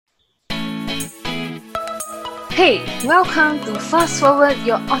Hey, welcome to Fast Forward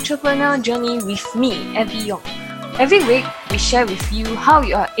Your Entrepreneurial Journey with me, Abby Yong. Every week, we share with you how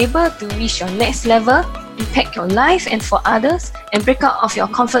you are able to reach your next level, impact your life and for others, and break out of your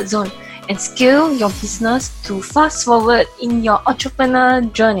comfort zone and scale your business to fast forward in your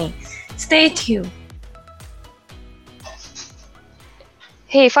entrepreneurial journey. Stay tuned.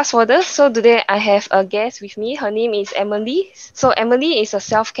 Hey, fast forwarders. So today I have a guest with me. Her name is Emily. So Emily is a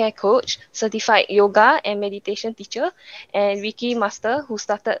self-care coach, certified yoga and meditation teacher, and Reiki master who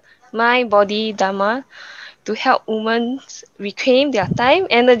started Mind Body Dharma to help women reclaim their time,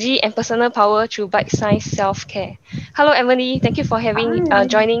 energy, and personal power through bite-sized self-care. Hello, Emily. Thank you for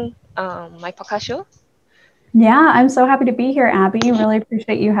joining my podcast show. Yeah, I'm so happy to be here, Abby. Really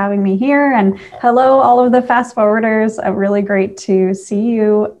appreciate you having me here. And hello, all of the fast forwarders. Really great to see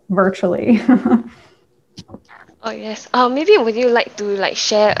you virtually. Oh yes. Maybe would you like to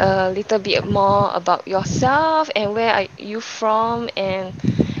share a little bit more about yourself and where are you from and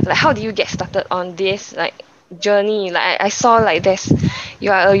how do you get started on this journey? I saw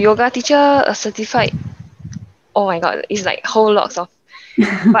you are a yoga teacher, a certified. Oh my God, it's whole lots of.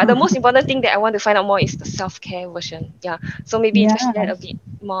 But the most important thing that I want to find out more is the self-care version. Yeah. So maybe to share a bit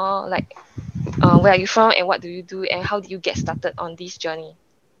more where are you from and what do you do and how do you get started on this journey?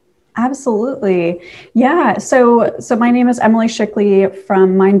 Absolutely. Yeah. So my name is Emily Shickley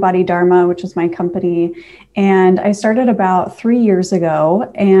from Mind Body Dharma, which is my company. And I started about 3 years ago,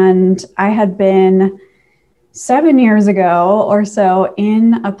 and I had been 7 years ago or so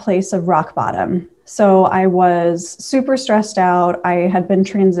in a place of rock bottom. So I was super stressed out. I had been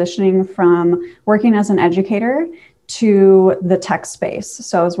transitioning from working as an educator to the tech space.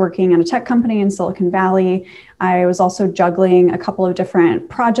 So I was working in a tech company in Silicon Valley. I was also juggling a couple of different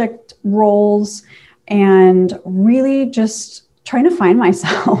project roles and really just trying to find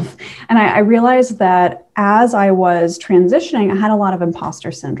myself. And I realized that as I was transitioning, I had a lot of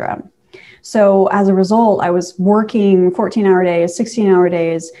imposter syndrome. So as a result, I was working 14-hour days, 16-hour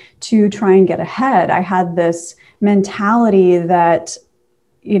days to try and get ahead. I had this mentality that,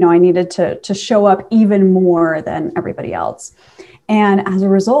 I needed to show up even more than everybody else. And as a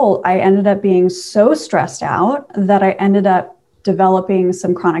result, I ended up being so stressed out that I ended up developing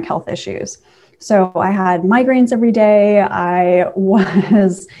some chronic health issues. So I had migraines every day. I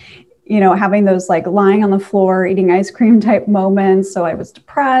was having those lying on the floor, eating ice cream type moments. So I was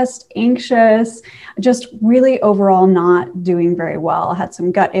depressed, anxious, just really overall not doing very well. I had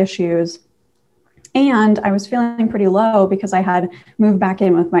some gut issues. And I was feeling pretty low because I had moved back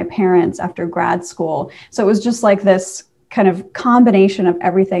in with my parents after grad school. So it was just this kind of combination of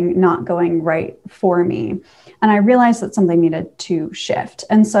everything not going right for me. And I realized that something needed to shift.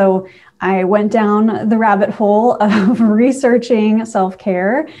 And so I went down the rabbit hole of researching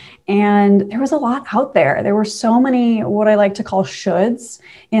self-care, and there was a lot out there. There were so many, what I like to call shoulds,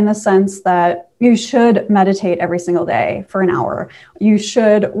 in the sense that you should meditate every single day for an hour. You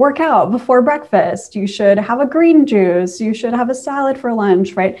should work out before breakfast. You should have a green juice. You should have a salad for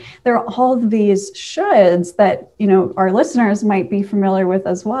lunch, right? There are all of these shoulds that, our listeners might be familiar with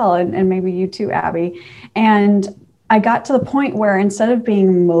as well. And maybe you too, Abby. And I got to the point where instead of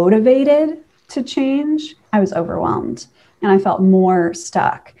being motivated to change, I was overwhelmed and I felt more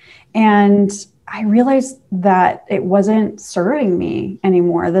stuck. And I realized that it wasn't serving me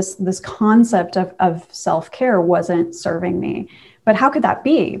anymore. This concept of self-care wasn't serving me. But how could that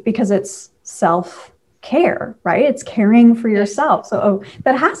be? Because it's self-care, right? It's caring for yourself. So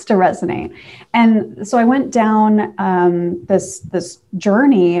that has to resonate. And so I went down this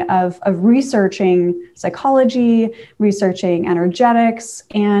journey of researching psychology, researching energetics,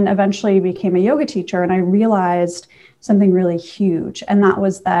 and eventually became a yoga teacher. And I realized something really huge. And that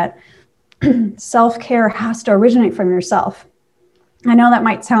was that self-care has to originate from yourself. I know that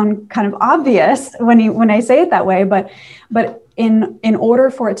might sound kind of obvious when I say it that way, but in order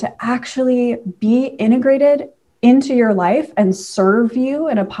for it to actually be integrated into your life and serve you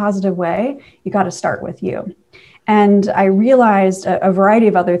in a positive way, you got to start with you. And I realized a variety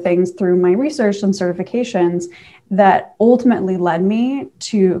of other things through my research and certifications that ultimately led me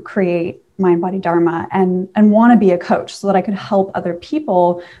to create Mind Body Dharma and want to be a coach so that I could help other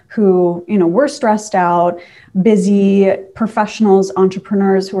people who, were stressed out, busy professionals,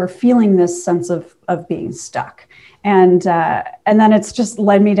 entrepreneurs who are feeling this sense of being stuck. And then it's just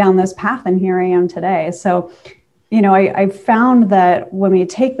led me down this path, and here I am today. So, I found that when we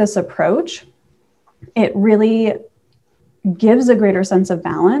take this approach, it really gives a greater sense of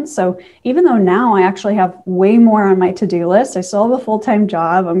balance. So even though now I actually have way more on my to-do list, I still have a full-time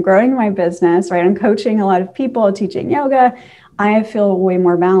job, I'm growing my business, right? I'm coaching a lot of people, teaching yoga. I feel way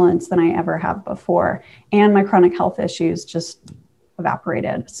more balanced than I ever have before. And my chronic health issues just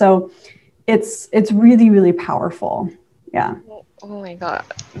evaporated. So it's really, really powerful. Yeah. Oh my God,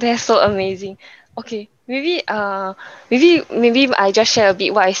 that's so amazing. Okay, maybe I just share a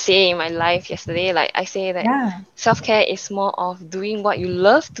bit what I say in my life yesterday. Like I say that Yeah. self-care is more of doing what you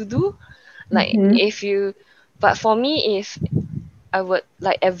love to do. Like Mm-hmm. if you, but for me, if I would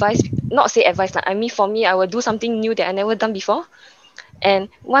like advise, not say advice, like I mean for me, I would do something new that I never done before. And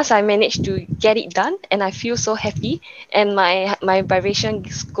once I manage to get it done, and I feel so happy, and my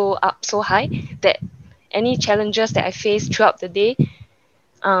vibrations go up so high that any challenges that I face throughout the day,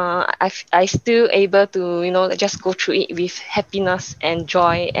 I still able to just go through it with happiness and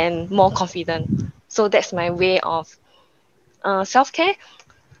joy and more confident. So that's my way of self care,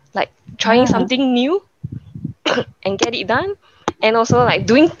 like trying Yeah. something new and get it done, and also like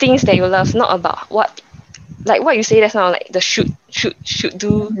doing things that you love, not about what you say that's not like the should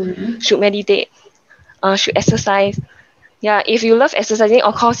do, Mhm. should meditate, should exercise. Yeah, if you love exercising,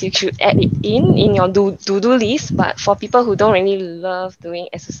 of course you should add it in your do list. But for people who don't really love doing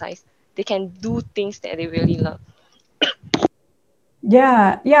exercise, they can do things that they really love.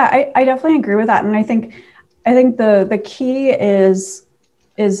 Yeah, yeah, I definitely agree with that. And I think the key is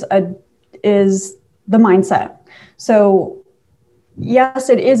a is the mindset. So yes,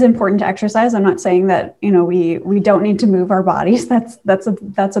 it is important to exercise. I'm not saying that, we don't need to move our bodies.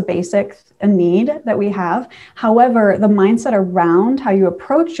 That's a basic a need that we have. However, the mindset around how you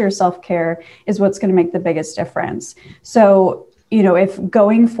approach your self-care is what's going to make the biggest difference. So, if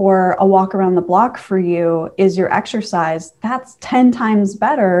going for a walk around the block for you is your exercise, that's 10 times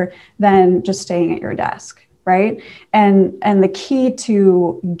better than just staying at your desk, right? And the key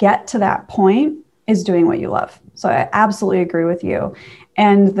to get to that point is doing what you love. So I absolutely agree with you.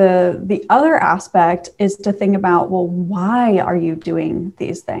 And the other aspect is to think about, well, why are you doing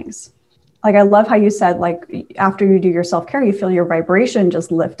these things? Like, I love how you said, like, after you do your self-care, you feel your vibration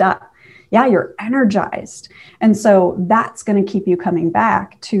just lift up. Yeah, you're energized. And so that's going to keep you coming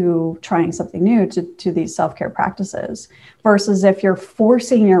back to trying something new, to these self-care practices. Versus if you're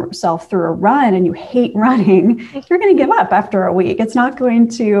forcing yourself through a run and you hate running, you're going to give up after a week. It's not going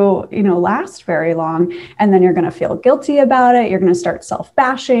to, last very long. And then you're going to feel guilty about it. You're going to start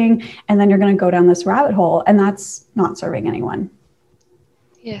self-bashing, and then you're going to go down this rabbit hole. And that's not serving anyone.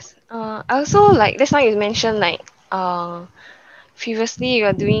 Yes. I also like that's why you mentioned like previously you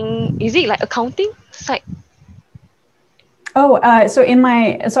are doing, is it like accounting side? Oh, so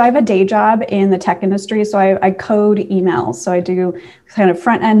I have a day job in the tech industry. So I code emails. So I do kind of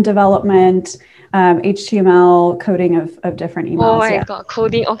front end development, HTML coding of different Oh emails. my Yeah. God,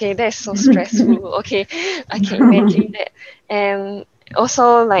 coding. Okay, that's so stressful. Okay, I can imagine that. And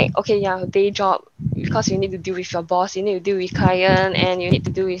also like, okay, yeah, day job, because you need to deal with your boss, you need to deal with client, and you need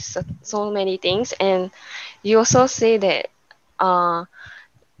to deal with so many things. And you also say that uh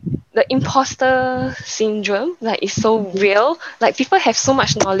the imposter syndrome like is so real. Like people have so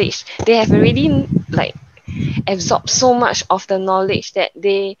much knowledge. They have already like absorbed so much of the knowledge that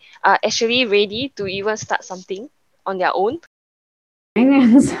they are actually ready to even start something on their own.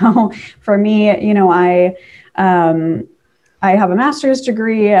 And so for me, um, I have a master's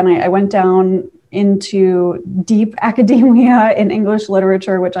degree, and I went down into deep academia in English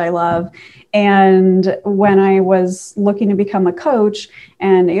literature, which I love. And when I was looking to become a coach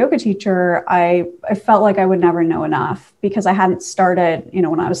and a yoga teacher, I felt like I would never know enough because I hadn't started,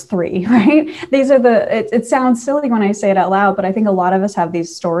 when I was 3, right? These are it sounds silly when I say it out loud, but I think a lot of us have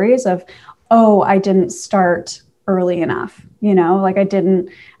these stories of, oh, I didn't start early enough, like I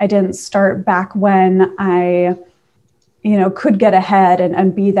didn't start back when I could get ahead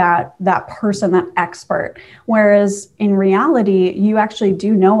and be that person, that expert. Whereas in reality, you actually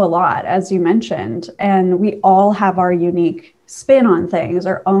do know a lot, as you mentioned, and we all have our unique spin on things,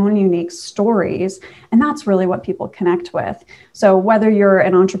 our own unique stories. And that's really what people connect with. So whether you're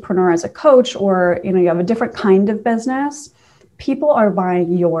an entrepreneur as a coach, or, you have a different kind of business, people are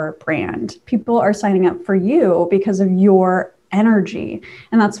buying your brand. People are signing up for you because of your energy.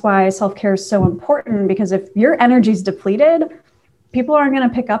 And that's why self-care is so important, because if your energy is depleted, people aren't going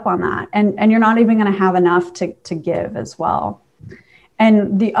to pick up on that. And you're not even going to have enough to give as well.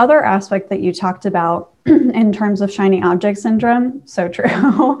 And the other aspect that you talked about in terms of shiny object syndrome, so true,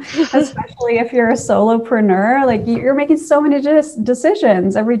 especially if you're a solopreneur, like you're making so many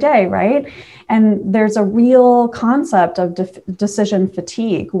decisions every day, right? And there's a real concept of decision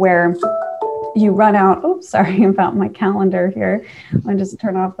fatigue where you run out. Oh, sorry about my calendar here. I'll just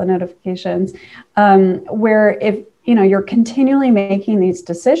turn off the notifications. Where if you're continually making these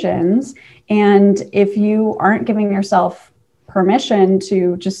decisions, and if you aren't giving yourself permission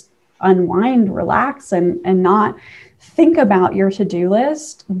to just unwind, relax, and not think about your to-do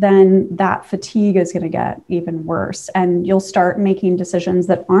list, then that fatigue is going to get even worse. And you'll start making decisions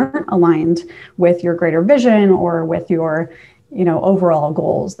that aren't aligned with your greater vision or with your, overall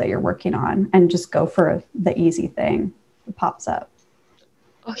goals that you're working on, and just go for the easy thing that pops up.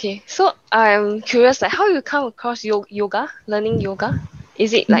 Okay, so I'm curious, like how you come across yoga, learning yoga?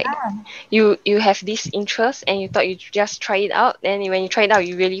 Is it like you have this interest and you thought you just try it out, and when you try it out,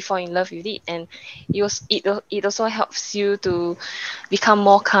 you really fall in love with it, and it also helps you to become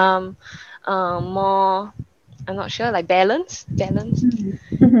more calm, more, I'm not sure, like balance.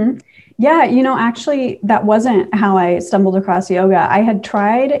 Mm-hmm. Yeah, actually, that wasn't how I stumbled across yoga. I had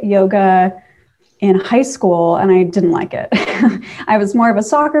tried yoga in high school and I didn't like it. I was more of a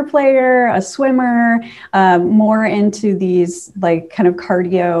soccer player, a swimmer, more into these like kind of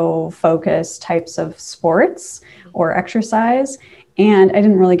cardio focused types of sports or exercise. And I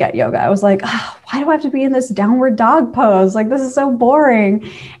didn't really get yoga. I was like, oh, why do I have to be in this downward dog pose? Like, this is so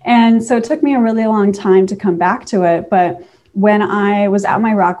boring. And so it took me a really long time to come back to it. But when I was at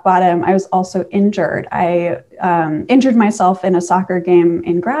my rock bottom, I was also injured. I injured myself in a soccer game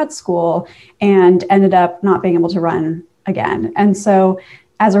in grad school and ended up not being able to run again. And so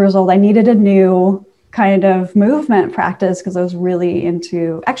as a result, I needed a new kind of movement practice because I was really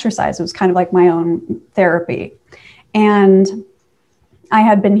into exercise. It was kind of like my own therapy. And I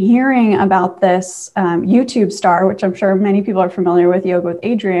had been hearing about this YouTube star, which I'm sure many people are familiar with, Yoga with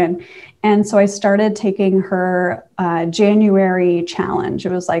Adriene. And so I started taking her January challenge.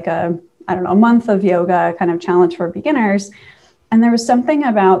 It was like a month of yoga kind of challenge for beginners. And there was something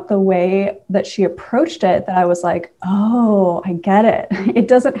about the way that she approached it that I was like, oh, I get it. It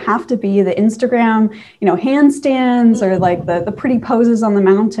doesn't have to be the Instagram, handstands or like the pretty poses on the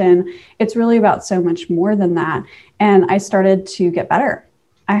mountain. It's really about so much more than that. And I started to get better.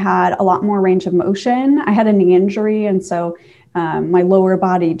 I had a lot more range of motion. I had a knee injury. And so my lower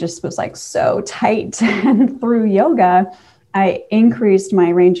body just was like so tight. And through yoga, I increased my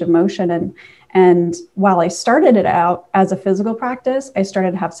range of motion. And while I started it out as a physical practice, I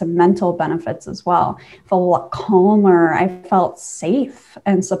started to have some mental benefits as well. I felt a lot calmer. I felt safe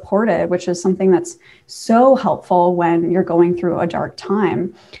and supported, which is something that's so helpful when you're going through a dark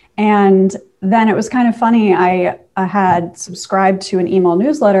time. And then it was kind of funny. I had subscribed to an email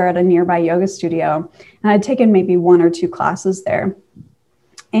newsletter at a nearby yoga studio, and I'd taken maybe 1 or 2 classes there.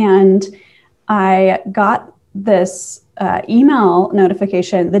 And I got this email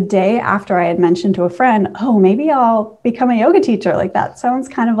notification the day after I had mentioned to a friend, oh, maybe I'll become a yoga teacher. Like, that sounds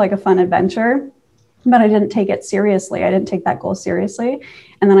kind of like a fun adventure. But I didn't take it seriously. I didn't take that goal seriously.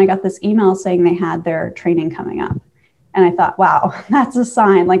 And then I got this email saying they had their training coming up. And I thought, wow, that's a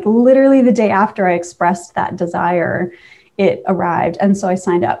sign. Like, literally the day after I expressed that desire, it arrived. And so I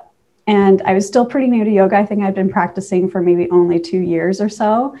signed up. And I was still pretty new to yoga. I think I'd been practicing for maybe only 2 years or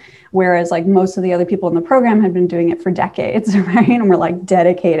so, whereas like most of the other people in the program had been doing it for decades, right? And we're like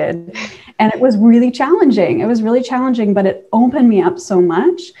dedicated. And it was really challenging. It was really challenging, but it opened me up so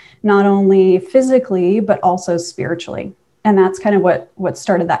much, not only physically, but also spiritually. And that's kind of what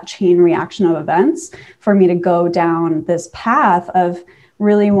started that chain reaction of events for me to go down this path of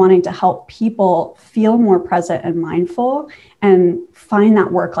really wanting to help people feel more present and mindful and find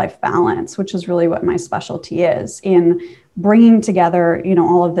that work-life balance, which is really what my specialty is, in bringing together,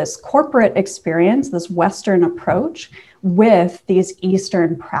 all of this corporate experience, this Western approach with these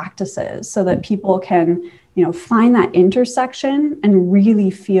Eastern practices so that people can find that intersection and really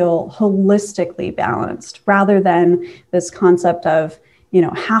feel holistically balanced, rather than this concept of,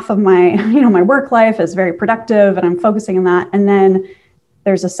 half of my, my work life is very productive and I'm focusing on that. And then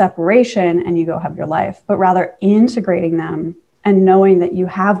there's a separation and you go have your life, but rather integrating them and knowing that you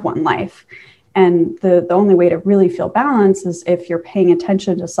have one life. And the only way to really feel balance is if you're paying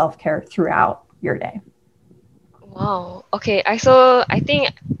attention to self-care throughout your day. Wow. Okay. I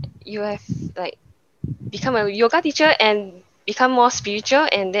think you have like become a yoga teacher and become more spiritual,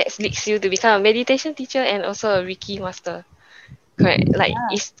 and that leads you to become a meditation teacher and also a Reiki master. Correct. Like,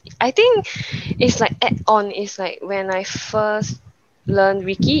 I think it's like add on. It's like when I first learned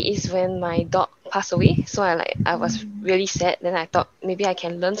Reiki is when my dog passed away. So I was really sad. Then I thought maybe I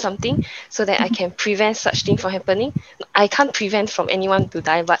can learn something so that I can prevent such things from happening. I can't prevent from anyone to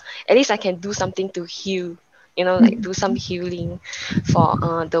die, but at least I can do something to heal. Like do some healing for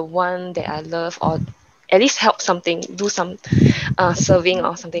the one that I love, or at least help something, do some serving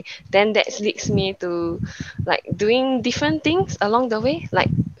or something. Then that leads me to like doing different things along the way, like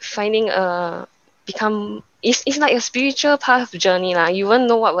finding it's like a spiritual path journey lah. You won't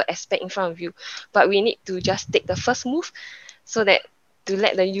know what will expect in front of you, but we need to just take the first move. so that to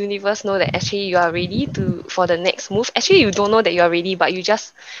let the universe know that actually you are ready to for the next move. Actually, you don't know that you are ready, but you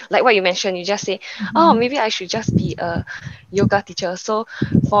just like what you mentioned. You just say, "Oh, Mhm. maybe I should just be a yoga teacher." So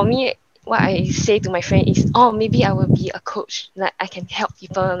for me, what I say to my friend is, "Oh, maybe I will be a coach. Like I can help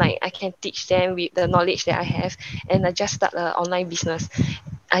people. Like I can teach them with the knowledge that I have, and I just start an online business."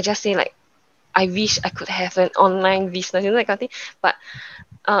 I just say like, I wish I could have an online business, that kind of thing. But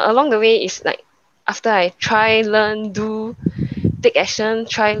along the way, is like after I try, learn, do, take action,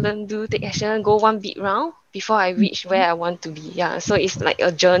 try, learn, do, take action, go one big round before I reach where I want to be. Yeah, so it's like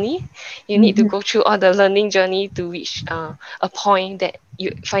a journey. You need to Mhm. go through all the learning journey to reach a point that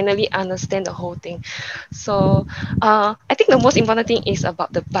you finally understand the whole thing. So I think the most important thing is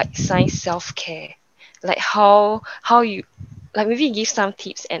about the bite-sized self-care, like how you like maybe give some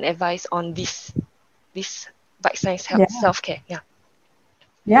tips and advice on this bite-sized Yeah. self-care. Yeah.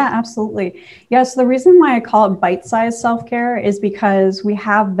 Yeah, absolutely. Yes, the reason why I call it bite-sized self-care is because we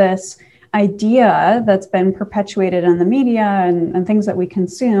have this idea that's been perpetuated in the media and things that we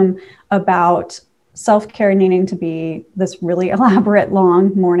consume about self-care needing to be this really elaborate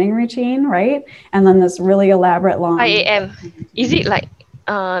long morning routine, right? And then this really elaborate 5 long a.m. Is it like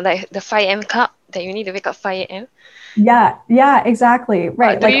the 5 a.m. club that you need to wake up 5 a.m.? yeah, yeah, exactly.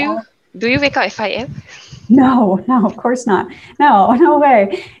 Right. Do Like you all do you wake up at 5 a.m.? no, no, of course not. No, no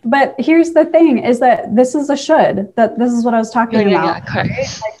way. But here's the thing is that this is a should, that this is what I was Yeah, talking yeah, yeah, about.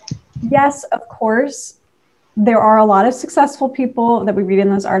 correct. Yes, of course, there are a lot of successful people that we read in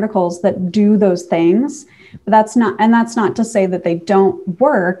those articles that do those things, but that's not to say that they don't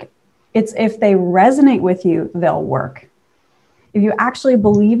work. It's if they resonate with you, they'll work. If you actually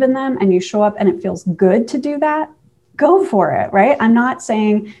believe in them and you show up and it feels good to do that, go for it, right? I'm not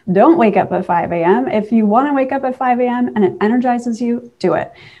saying don't wake up at 5 a.m. If you want to wake up at 5 a.m. and it energizes you, do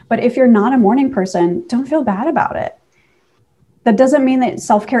it. But if you're not a morning person, don't feel bad about it. That doesn't mean that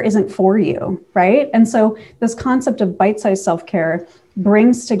self-care isn't for you, right? And so this concept of bite-sized self-care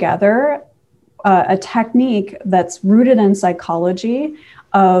brings together a technique that's rooted in psychology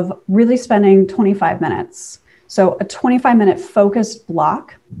of really spending 25 minutes. So a 25-minute focused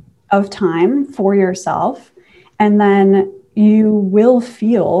block of time for yourself, and then you will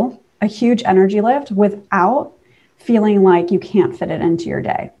feel a huge energy lift without feeling like you can't fit it into your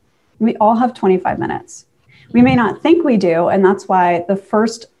day. We all have 25 minutes. We may not think we do, and that's why the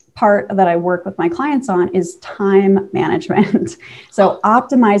first part that I work with my clients on is time management. So,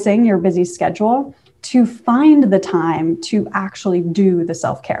 optimizing your busy schedule to find the time to actually do the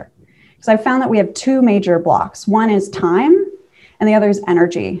self care. Because I found that we have two major blocks, one is time, and the other is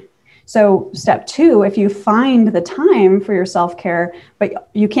energy. So, step two, if you find the time for your self care, but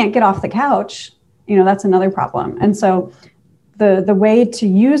you can't get off the couch, that's another problem. And so, the way to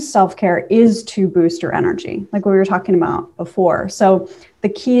use self-care is to boost your energy, like we were talking about before. So the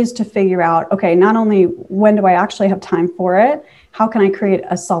key is to figure out, okay, not only when do I actually have time for it, how can I create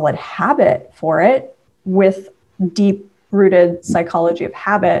a solid habit for it with deep rooted psychology of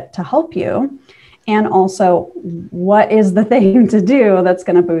habit to help you, and also what is the thing to do that's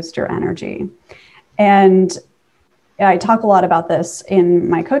going to boost your energy. And I talk a lot about this in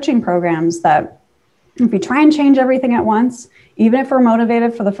my coaching programs, that if we try and change everything at once, even if we're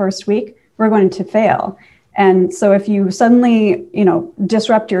motivated for the first week, we're going to fail. And so if you suddenly,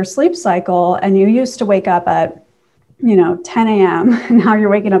 disrupt your sleep cycle and you used to wake up at, 10 a.m. and now you're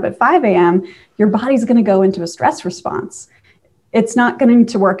waking up at 5 a.m., your body's going to go into a stress response. It's not going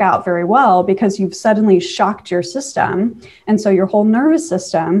to work out very well because you've suddenly shocked your system. And so your whole nervous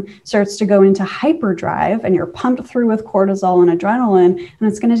system starts to go into hyperdrive and you're pumped through with cortisol and adrenaline. And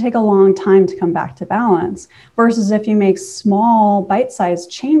it's going to take a long time to come back to balance. Versus if you make small bite-sized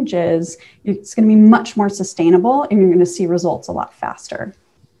changes, it's going to be much more sustainable and you're going to see results a lot faster.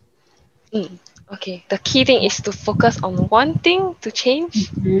 Okay. The key thing is to focus on one thing to change,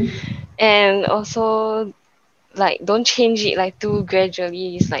 and also like don't change it like too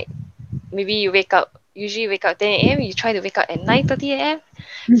gradually. It's like maybe you usually wake up 10 a.m. You try to wake up at 9:30 a.m.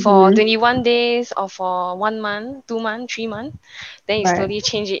 for 21 days or for 1 month, 2 months, 3 months. Then you Right. slowly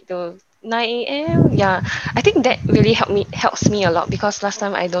change it to 9 a.m. Yeah, I think that really helps me a lot, because last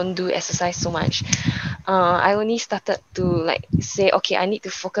time I don't do exercise so much. I only started to like say, okay, I need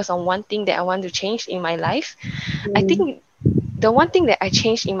to focus on one thing that I want to change in my life. I think the one thing that I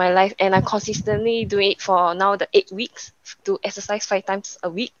changed in my life, and I consistently do it for now the 8 weeks, to exercise 5 times a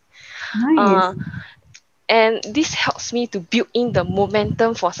week. Nice. Uh, and this helps me to build in the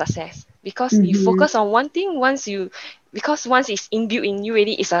momentum for success, because you Mm-hmm. focus on one thing. Because once it's inbuilt in you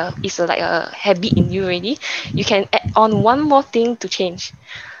already, it's like a habit in you already. You can add on one more thing to change,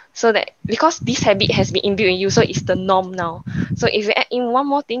 so that because this habit has been inbuilt in you, so it's the norm now. So if you add in one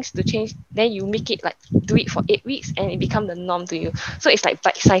more things to change, then you make it like do it for 8 weeks and it become the norm to you. So it's like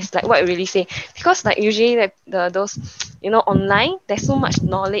bite size, like what I really say. Because like usually like those online, there's so much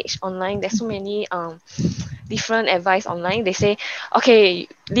knowledge online, there's so many different advice online. They say, okay,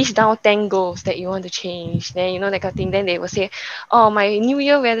 list down 10 goals that you want to change, then that kind of thing. Then they will say, oh, my new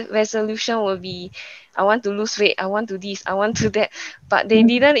year resolution will be, I want to lose weight, I want to this, I want to that. But they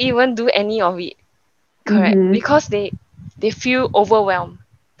didn't even do any of it. Correct. Mm-hmm. Because they feel overwhelmed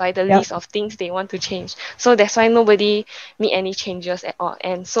by the Yep. list of things they want to change. So that's why nobody made any changes at all.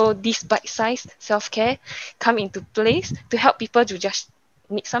 And so this bite-sized self-care come into place to help people to just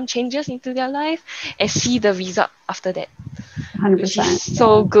make some changes into their life and see the result after that. 100%. Which is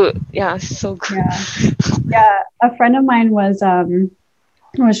so good. Yeah, so good. Yeah. A friend of mine was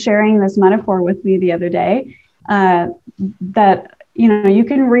sharing this metaphor with me the other day, that, you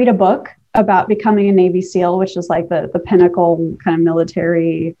can read a book about becoming a Navy SEAL, which is like the pinnacle kind of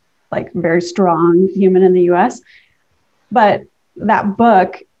military, like very strong human in the US. But that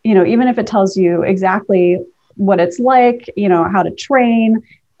book, even if it tells you exactly what it's like, how to train,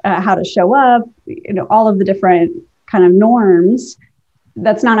 how to show up, all of the different kind of norms,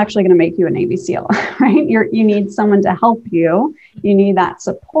 that's not actually going to make you a Navy SEAL, right? You need someone to help you. You need that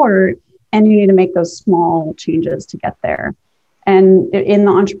support, and you need to make those small changes to get there. And in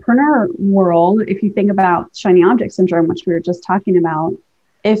the entrepreneur world, if you think about shiny object syndrome, which we were just talking about,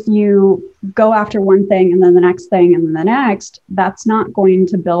 if you go after one thing and then the next thing and then the next, that's not going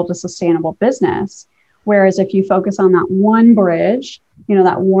to build a sustainable business. Whereas if you focus on that one bridge,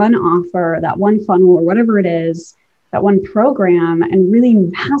 that one offer, that one funnel, or whatever it is, that one program, and really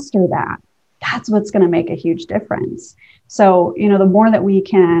master that, that's what's going to make a huge difference. So, the more that we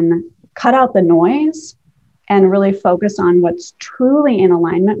can cut out the noise and really focus on what's truly in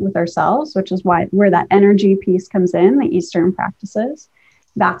alignment with ourselves, which is where that energy piece comes in, the Eastern practices,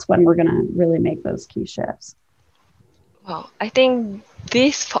 that's when we're going to really make those key shifts. Wow, I think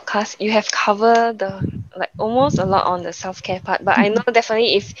this podcast, you have covered almost a lot on the self-care part, but I know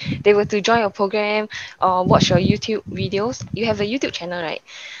definitely if they were to join your program or watch your YouTube videos, you have a YouTube channel, right?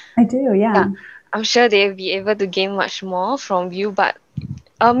 I do, yeah. I'm sure they'll be able to gain much more from you, but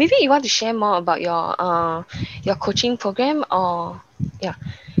maybe you want to share more about your coaching program, or so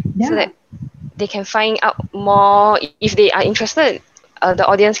that they can find out more. If they are interested, the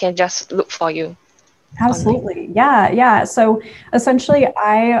audience can just look for you. Absolutely. Yeah. So essentially,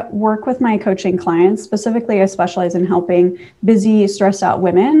 I work with my coaching clients. Specifically, I specialize in helping busy, stressed out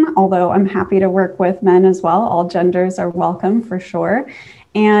women, although I'm happy to work with men as well. All genders are welcome for sure.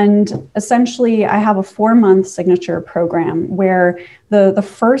 And essentially, I have a 4-month signature program where the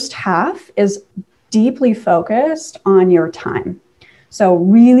first half is deeply focused on your time. So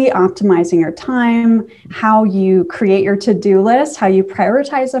really optimizing your time, how you create your to-do list, how you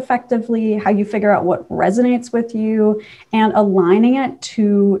prioritize effectively, how you figure out what resonates with you, and aligning it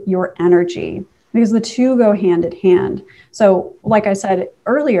to your energy, because the two go hand in hand. So like I said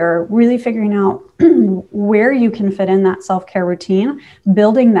earlier, really figuring out where you can fit in that self-care routine,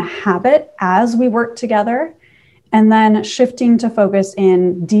 building the habit as we work together, and then shifting to focus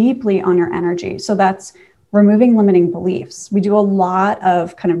in deeply on your energy. So that's removing limiting beliefs. We do a lot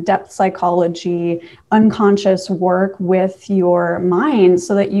of kind of depth psychology, unconscious work with your mind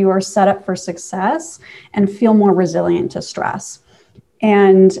so that you are set up for success and feel more resilient to stress.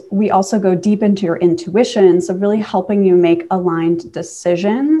 And we also go deep into your intuition, so really helping you make aligned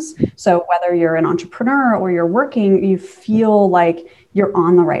decisions. So whether you're an entrepreneur or you're working, you feel like you're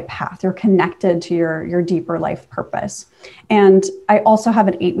on the right path. You're connected to your deeper life purpose. And I also have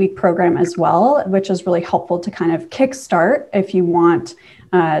an 8-week program as well, which is really helpful to kind of kickstart if you want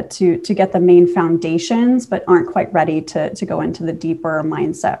to get the main foundations, but aren't quite ready to go into the deeper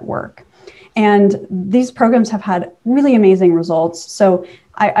mindset work. And these programs have had really amazing results. So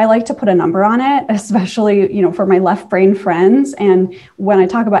I like to put a number on it, especially, for my left brain friends. And when I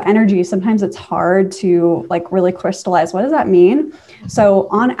talk about energy, sometimes it's hard to really crystallize. What does that mean? So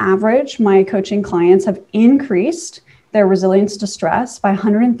on average, my coaching clients have increased their resilience to stress by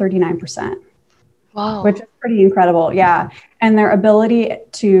 139%. Wow. Which is pretty incredible. Yeah. And their ability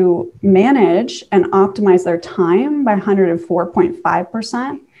to manage and optimize their time by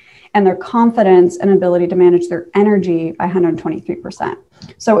 104.5%. And their confidence and ability to manage their energy by 123%.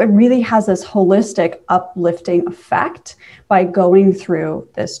 So it really has this holistic uplifting effect by going through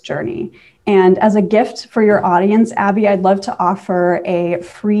this journey. And as a gift for your audience, Abby, I'd love to offer a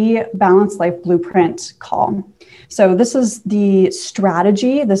free Balanced Life Blueprint call. So this is the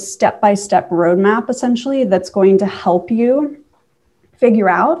strategy, the step-by-step roadmap, essentially, that's going to help you figure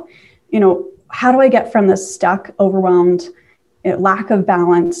out how do I get from this stuck, overwhelmed, lack of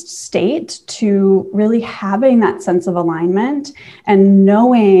balanced state to really having that sense of alignment and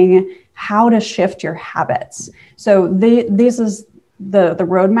knowing how to shift your habits. So this is the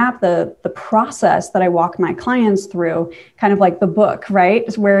roadmap, the process that I walk my clients through, kind of like the book, right?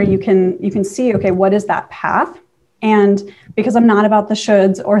 Is where you can see, okay, what is that path? And because I'm not about the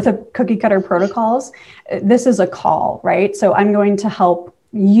shoulds or the cookie cutter protocols, this is a call, right? So I'm going to help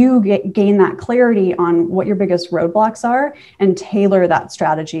you gain that clarity on what your biggest roadblocks are and tailor that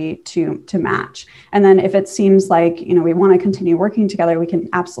strategy to match. And then if it seems like, we want to continue working together, we can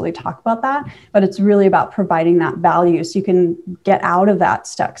absolutely talk about that. But it's really about providing that value so you can get out of that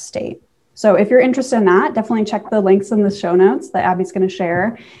stuck state. So if you're interested in that, definitely check the links in the show notes that Abby's going to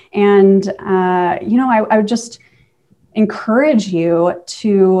share. And, I would just encourage you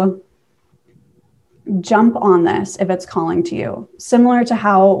to jump on this if it's calling to you. Similar to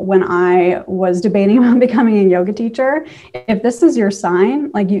how when I was debating about becoming a yoga teacher, if this is your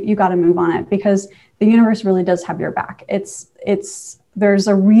sign, like you got to move on it, because the universe really does have your back. There's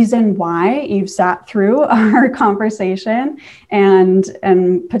a reason why you've sat through our conversation and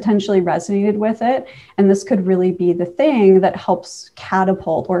potentially resonated with it. And this could really be the thing that helps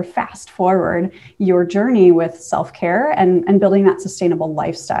catapult or fast forward your journey with self-care and building that sustainable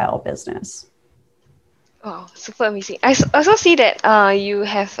lifestyle business. Oh, super amazing. I also see that you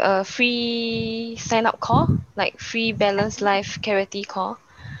have a free sign-up call, like free Balanced Life Clarity call.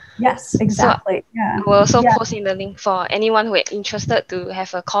 Yes, exactly. So I will also post in the link for anyone who is interested to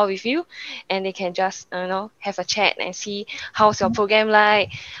have a call with you, and they can just have a chat and see how's your program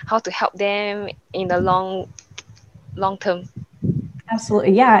like, how to help them in the long term.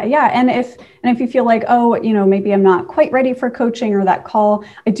 Absolutely. Yeah. And if you feel like, maybe I'm not quite ready for coaching or that call,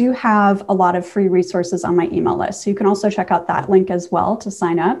 I do have a lot of free resources on my email list. So you can also check out that link as well to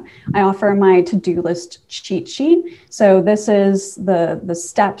sign up. I offer my to-do list cheat sheet. So this is the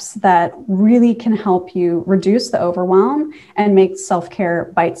steps that really can help you reduce the overwhelm and make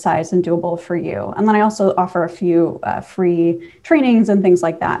self-care bite-sized and doable for you. And then I also offer a few free trainings and things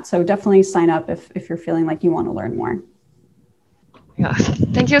like that. So definitely sign up if you're feeling like you want to learn more. Yeah.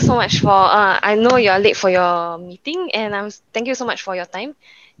 Thank you so much for, I know you're late for your meeting, and thank you so much for your time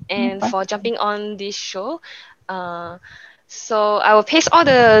and for jumping on this show. So I will paste all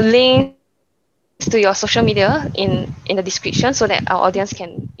the links to your social media in the description so that our audience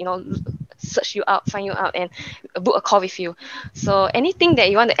can, search you out, find you out, and book a call with you. So anything that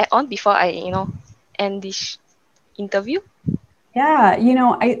you want to add on before I, end this interview? Yeah,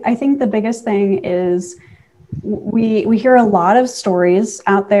 I think the biggest thing is we hear a lot of stories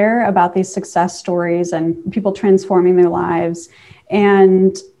out there about these success stories and people transforming their lives.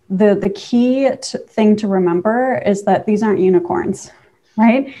 And the key thing to remember is that these aren't unicorns,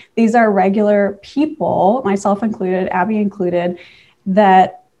 right? These are regular people, myself included, Abby included,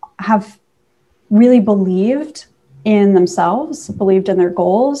 that have really believed in themselves, believed in their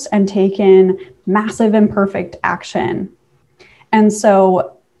goals, and taken massive imperfect action. And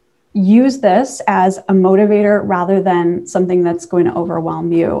so use this as a motivator rather than something that's going to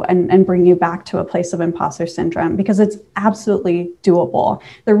overwhelm you and bring you back to a place of imposter syndrome, because it's absolutely doable.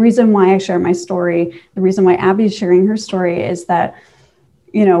 The reason why I share my story, the reason why Abby's sharing her story is that,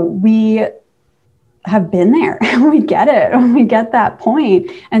 we have been there. We get it. We get that point.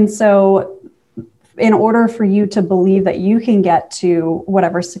 And so in order for you to believe that you can get to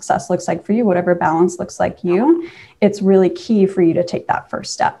whatever success looks like for you, whatever balance looks like you, it's really key for you to take that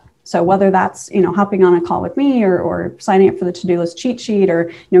first step. So whether that's, hopping on a call with me or signing up for the to-do list cheat sheet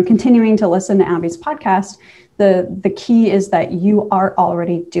or, continuing to listen to Abby's podcast, the key is that you are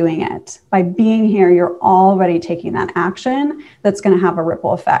already doing it. By being here, you're already taking that action that's going to have a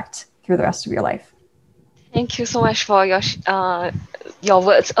ripple effect through the rest of your life. Thank you so much for your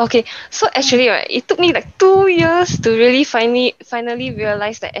words. Okay, so actually, right, it took me like 2 years to really finally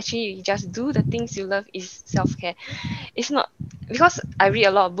realize that actually you just do the things you love is self-care. It's not, because I read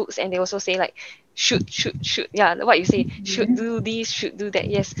a lot of books and they also say like should. Yeah, what you say, should do this, should do that.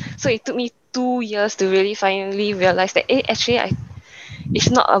 Yes. So it took me 2 years to really finally realize that actually it's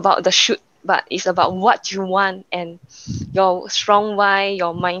not about the should, but it's about what you want and your strong why,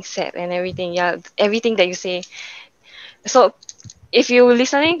 your mindset and everything. Yeah, everything that you say. So if you're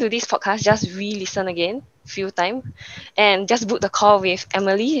listening to this podcast, just re-listen again few times and just book the call with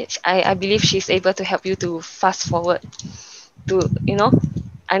Emily. I believe she's able to help you to fast forward to,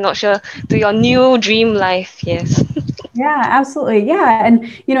 I'm not sure, to your new dream life. Yes. Yeah, absolutely. Yeah. And,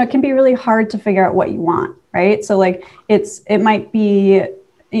 it can be really hard to figure out what you want, right? So like it might be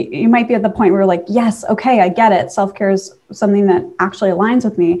you might be at the point where you're like, yes, okay, I get it. Self-care is something that actually aligns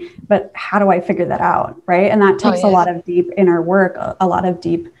with me, but how do I figure that out? Right. And that takes a lot of deep inner work, a lot of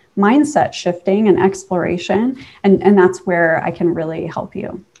deep mindset shifting and exploration. And that's where I can really help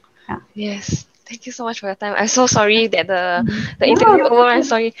you. Yeah. Yes. Thank you so much for your time. I'm so sorry that the interview over. I'm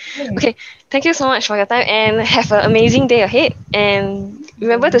sorry. Okay. Thank you so much for your time and have an amazing day ahead. And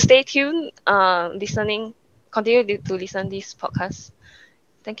remember to stay tuned, continue to listen this podcast.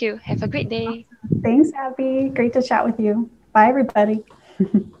 Thank you. Have a great day. Thanks, Abby. Great to chat with you. Bye, everybody.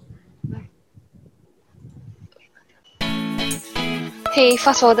 Hey,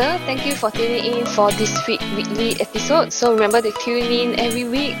 fast forwarder, thank you for tuning in for this weekly episode. So remember to tune in every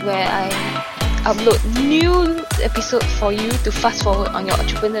week where I upload new episode for you to fast forward on your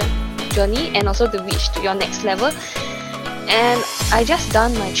entrepreneur journey and also to reach to your next level. And I just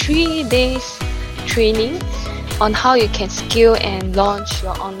done my 3 days training on how you can scale and launch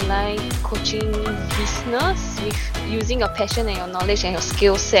your online coaching business with using your passion and your knowledge and your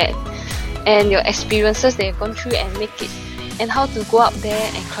skill set and your experiences that you've gone through and make it, and how to go out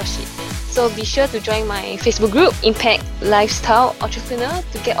there and crush it. So be sure to join my Facebook group, Impact Lifestyle Entrepreneur,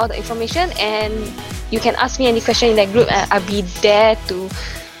 to get all the information, and you can ask me any question in that group and I'll be there to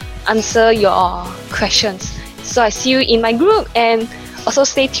answer your questions. So I see you in my group, and also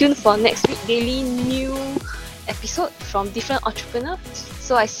stay tuned for next week daily new episode from different entrepreneurs.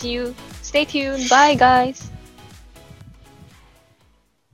 So I see you. Stay tuned. Bye guys.